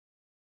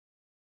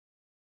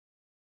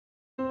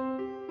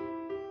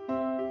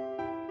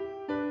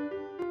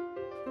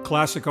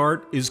Classic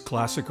art is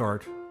classic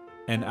art,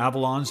 and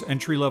Avalon's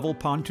entry-level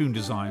pontoon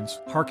designs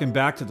harken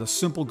back to the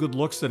simple good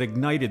looks that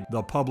ignited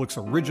the public's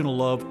original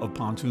love of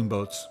pontoon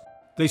boats.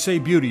 They say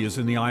beauty is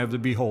in the eye of the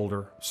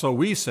beholder, so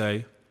we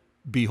say,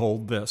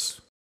 behold this.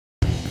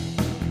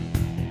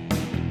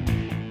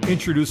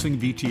 Introducing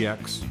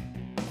VTX,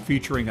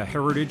 featuring a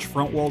heritage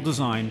front wall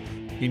design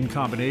in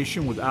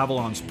combination with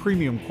Avalon's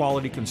premium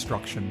quality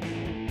construction.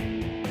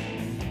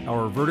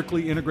 Our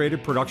vertically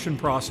integrated production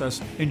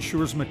process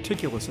ensures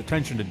meticulous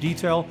attention to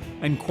detail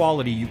and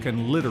quality you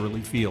can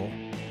literally feel.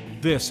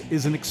 This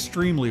is an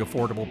extremely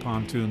affordable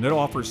pontoon that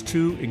offers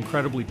two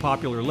incredibly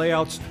popular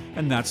layouts,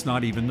 and that's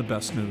not even the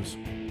best news.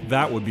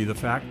 That would be the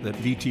fact that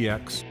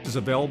VTX is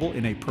available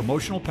in a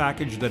promotional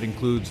package that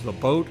includes the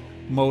boat,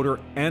 motor,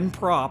 and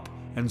prop,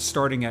 and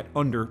starting at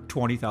under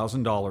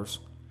 $20,000.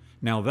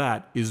 Now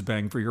that is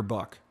bang for your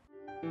buck.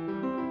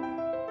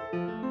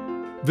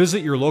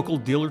 Visit your local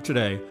dealer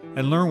today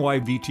and learn why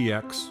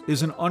VTX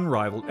is an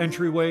unrivaled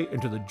entryway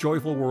into the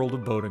joyful world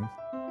of boating.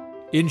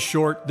 In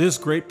short, this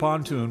great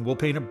pontoon will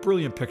paint a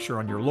brilliant picture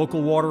on your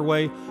local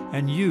waterway,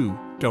 and you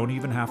don't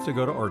even have to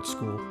go to art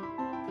school.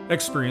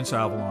 Experience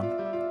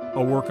Avalon,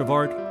 a work of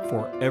art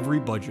for every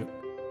budget.